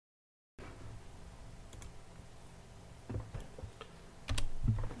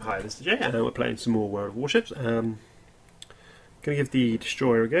Hi, this is Jay, and we're playing some more World of Warships. Going to give the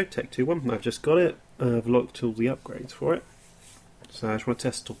destroyer a go, Tech 2-1. I've just got it. I've looked all the upgrades for it. So I just want to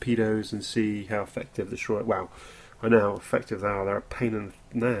test torpedoes and see how effective the destroyer... Wow, I know how effective they are. They're a pain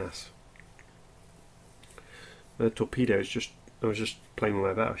in the ass. The torpedoes just... I was just playing with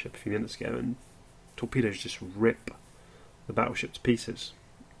my battleship a few minutes ago, and torpedoes just rip the battleship to pieces.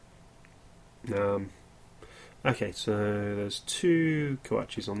 Okay, so there's 2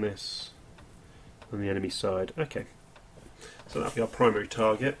 Kawachis on this, on the enemy side. Okay, so that'll be our primary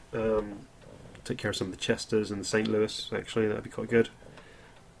target. Take care of some of the Chesters and the St. Louis, actually, that'd be quite good.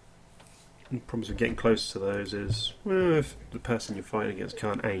 And the problems with getting close to those is, well, if the person you're fighting against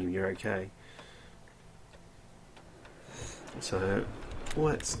can't aim, you're okay. So,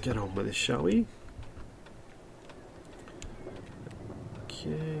 let's get on with this, shall we?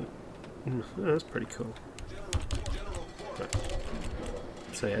 Okay, that's pretty cool. Right.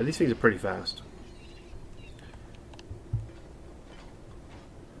 So yeah, these things are pretty fast.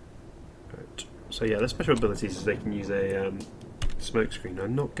 Right. So yeah, their special abilities is they can use a smoke screen.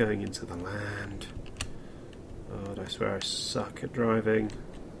 I'm not going into the land. God, I swear I suck at driving.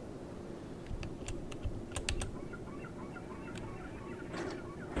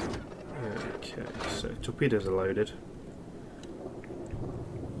 Okay, so torpedoes are loaded.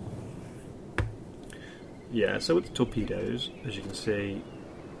 Yeah, so with the torpedoes, as you can see,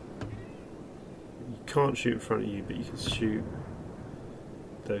 you can't shoot in front of you, but you can shoot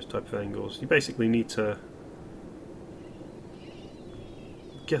those type of angles. You basically need to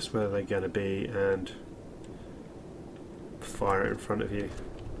guess where they're going to be and fire it in front of you.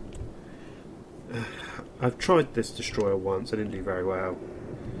 I've tried this destroyer once, I didn't do very well.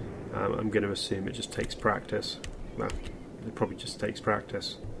 I'm going to assume it just takes practice. Well, it probably just takes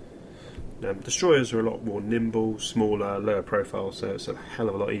practice. Destroyers are a lot more nimble, smaller, lower profile, so it's a hell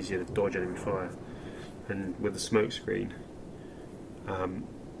of a lot easier to dodge enemy fire. And with the smoke screen,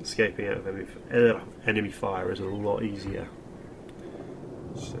 escaping out of enemy fire is a lot easier.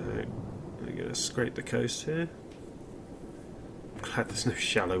 So I'm going to scrape the coast here. I'm glad there's no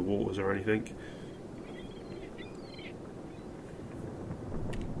shallow waters or anything.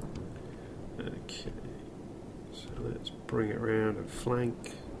 Okay, so let's bring it around and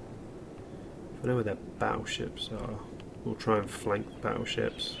flank. I know where their battleships are. We'll try and flank the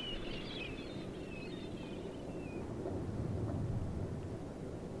battleships.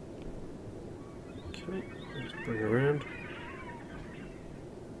 Okay, let's bring around.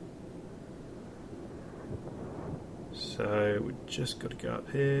 So we've just got to go up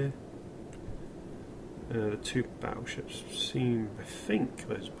here. The 2 battleships seem, I think,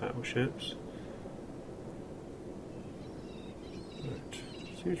 those battleships. Right.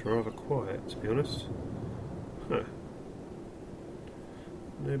 Seems rather quiet, to be honest. Huh.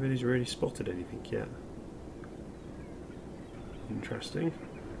 Nobody's really spotted anything yet. Interesting.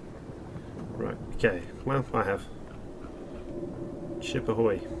 Right, okay. Well, I have. Ship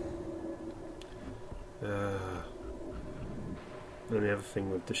ahoy. And the other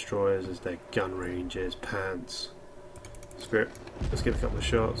thing with destroyers is their gun ranges, pants. Screw it. Let's get a couple of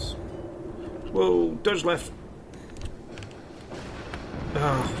shots. Whoa, dodge left.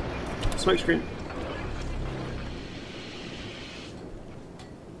 Ah, smoke screen.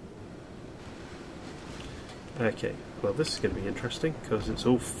 Okay, well this is going to be interesting because it's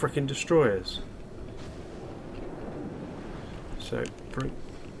all frickin' destroyers. So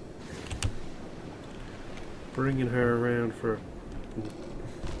bringing her around for a...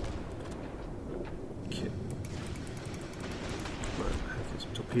 Okay. Right, get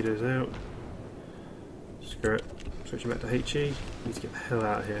some torpedoes out. Screw it. Switching back to HE. Need to get the hell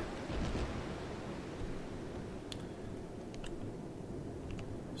out of here.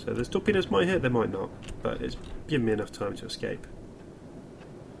 So those torpedoes might hit, they might not, but it's given me enough time to escape.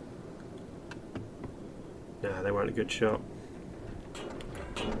 Nah, they weren't a good shot.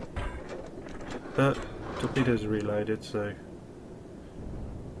 But torpedoes are reloaded, so...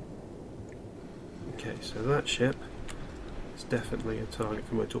 Okay, so that ship is definitely a target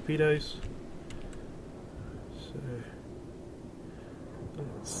for my torpedoes. So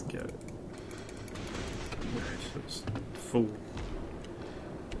let's go. That's full.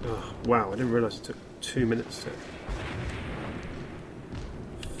 Oh, wow, I didn't realise it took 2 minutes to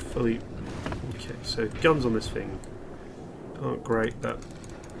fully. Okay, so guns on this thing aren't great, but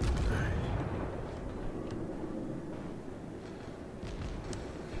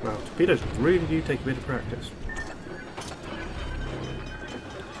wow, torpedoes really do take a bit of practice.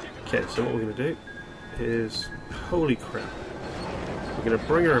 Okay, so what we're going to do is, holy crap, we're going to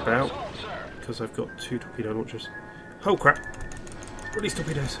bring her about because I've got 2 torpedo launchers. Oh crap! Release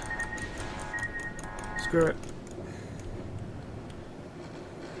torpedoes. Screw it.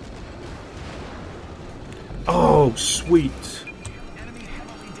 Oh, sweet.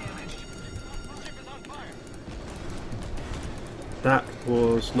 That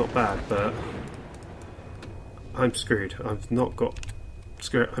was not bad, but I'm screwed. I've not got...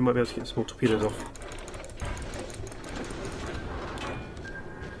 Screw it. I might be able to get some more torpedoes off.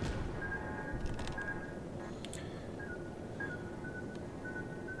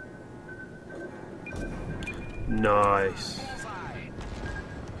 Nice.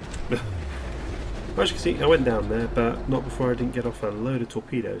 As you can see, I went down there, but not before I didn't get off a load of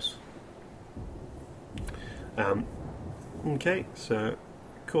torpedoes. Okay, so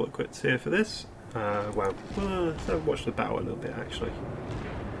call it quits here for this. Well, let's have watched the battle a little bit actually.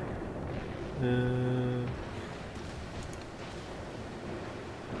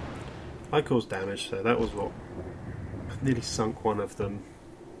 I caused damage, so that was what nearly sunk one of them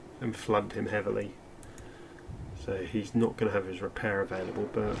and flooded him heavily. So he's not going to have his repair available,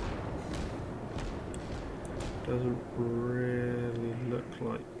 but doesn't really look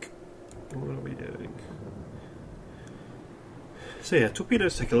like. What are we doing? So yeah,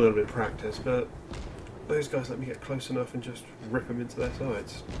 torpedoes take a little bit of practice, but those guys let me get close enough and just rip them into their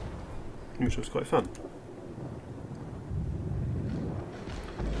sides, which was quite fun.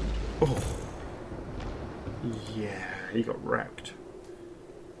 Oh, yeah, he got wrecked.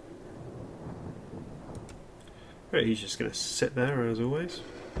 Right, he's just going to sit there as always.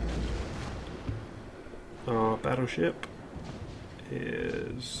 Our battleship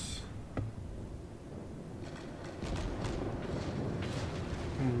is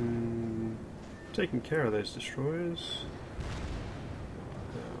taking care of those destroyers.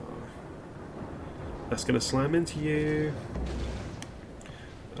 That's going to slam into you.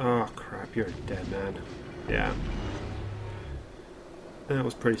 Oh crap, you're a dead man. Yeah. That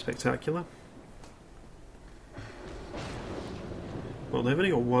was pretty spectacular. Well, they've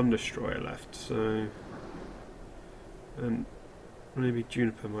only got one destroyer left, so... And maybe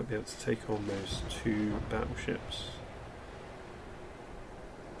Juniper might be able to take on those two battleships.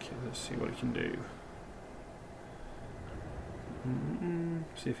 Okay, let's see what he can do.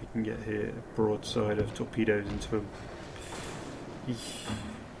 See if he can get here a broadside of torpedoes into him. Eesh.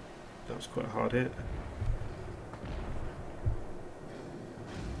 That was quite a hard hit.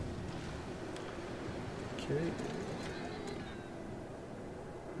 Okay.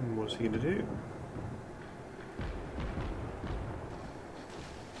 And what's he going to do?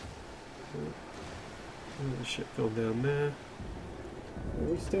 Another ship gone down there.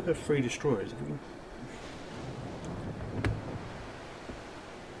 Well, we still have 3 destroyers. If we can...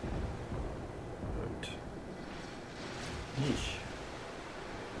 Right. Yeesh.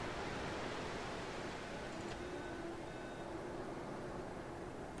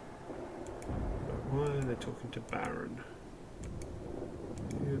 But why are they talking to Baron?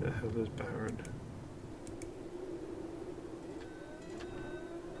 Who the hell is Baron?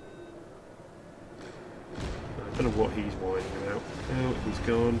 I don't know what he's whining about. Oh, he's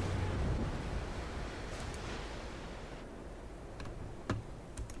gone.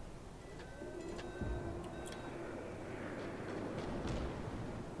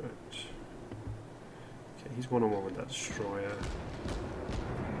 Right. Okay, he's one-on-one with that destroyer.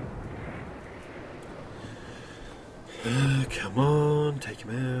 Come on, take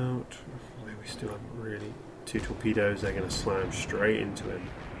him out. Wait, we still haven't really... 2 torpedoes, they're going to slam straight into him.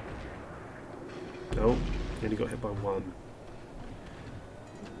 Oh, he only got hit by 1.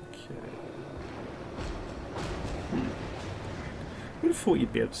 Okay. I would have thought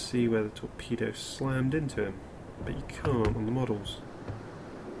you'd be able to see where the torpedo slammed into him, but you can't on the models.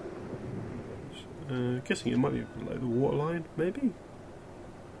 Guessing it might be below the waterline, maybe?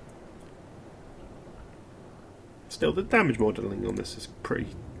 Still, the damage modelling on this is pretty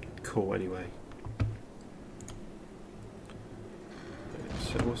cool anyway.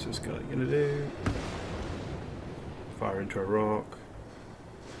 So what's this guy going to do? Fire into a rock.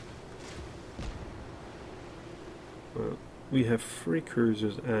 Well, we have 3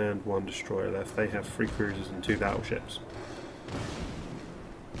 cruisers and 1 destroyer left. They have 3 cruisers and 2 battleships.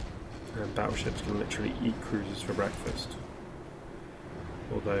 And battleships can literally eat cruisers for breakfast.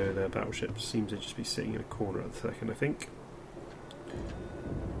 Although their battleships seem to just be sitting in a corner at the second, I think.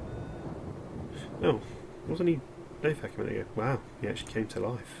 Oh, wasn't he AFAC a minute ago? Wow, he actually came to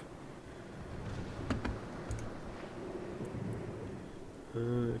life.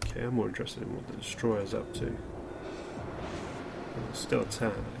 Okay, I'm more interested in what the destroyer's up to. It's still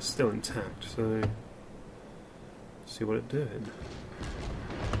attacked. It's still intact, so let's see what it's doing.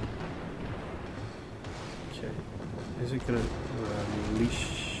 Okay, Is it going to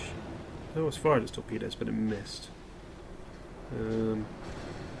unleash? Oh, it's fired its torpedoes, but it missed. Dude,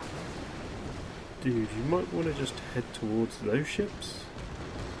 you might want to just head towards those ships.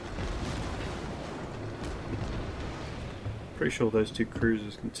 Pretty sure those two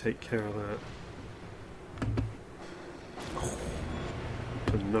cruisers can take care of that. Oh,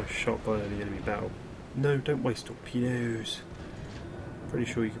 a nice shot by the enemy battle. No, don't waste torpedoes. Pretty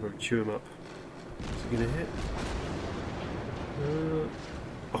sure you can probably chew them up. Is it going to hit?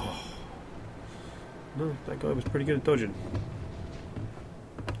 Oh. No, that guy was pretty good at dodging.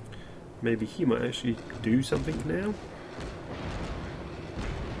 Maybe he might actually do something now?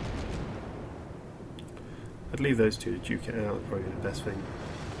 I'd leave those two to duke it out, probably the best thing.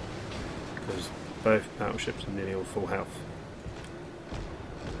 Because both battleships are nearly on full health.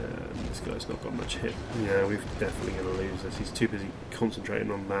 This guy's not got much hit. Yeah, we're definitely going to lose this. He's too busy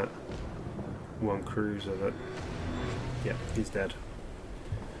concentrating on that one cruiser that... Yeah, he's dead.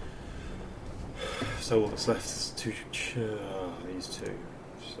 So all that's left is these two.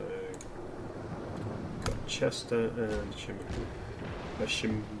 So... got Chester and Shimku or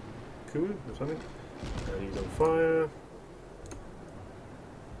something. And he's on fire.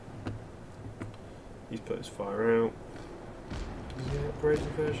 He's put his fire out. Is he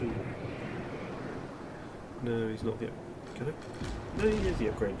upgraded version? No, he's not the can I? No, he is the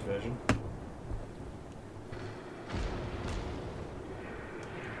upgraded version.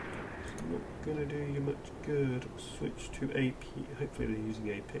 It's not gonna do you much good. Switch to AP. Hopefully they're using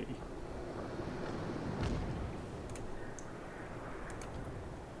AP.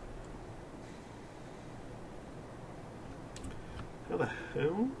 How the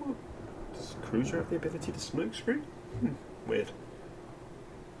hell? Does the cruiser have the ability to smoke screen? Weird.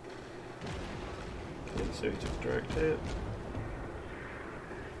 Okay, so he took direct hit.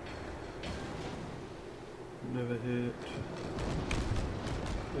 Never hit.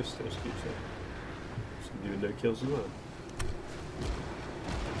 This still scoots it. It's doing no kills as well.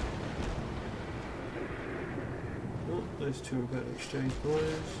 Oh, those two are about to exchange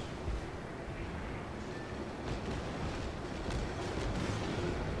blows.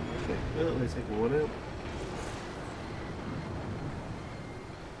 Well, they're taking one out.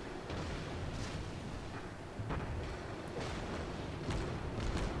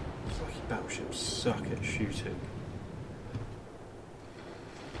 It's like battleships suck at shooting.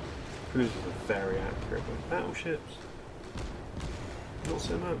 Cruisers are very accurate, but battleships, not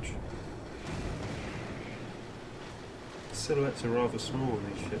so much. The silhouettes are rather small on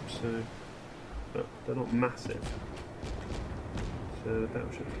these ships, so but they're not massive. So the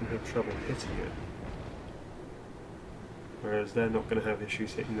battleships can have trouble hitting it, whereas they're not going to have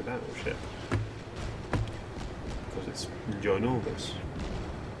issues hitting the battleship because it's ginormous.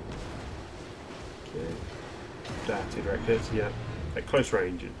 Okay, two direct hits. Yeah, at close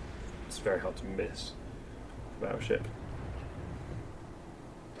range, it's very hard to miss the battleship.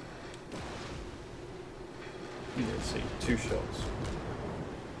 You can see 2 shots,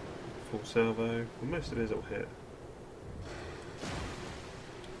 full salvo. Well, most of his will hit.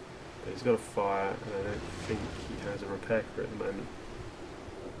 But he's got a fire, and I don't think he has a repair crew at the moment.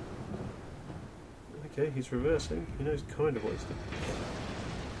 Okay, he's reversing. He knows kind of what he's doing.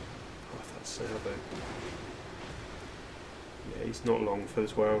 Oh, that's salvo. Yeah, he's not long for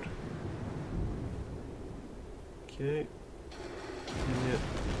this world. Okay. Yeah.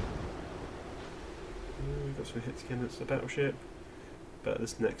 We've got some hits against the battleship, but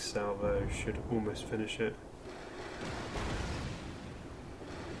this next salvo should almost finish it.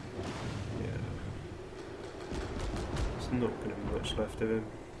 Not going to be much left of him.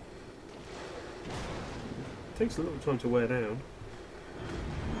 It takes a little time to wear down.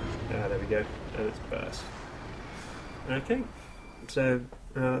 Ah, there we go, and it's burst. Okay, so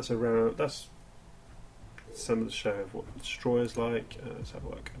that's a round. That's some of the show of what the destroyer's like. Let's have a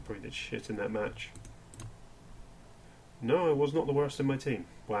look. I probably did shit in that match. No, I was not the worst in my team.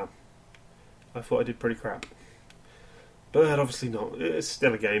 Wow, I thought I did pretty crap, but obviously not. It's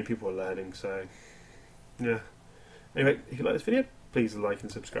still a game. People are learning, so yeah. Anyway, if you like this video, please like and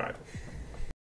subscribe.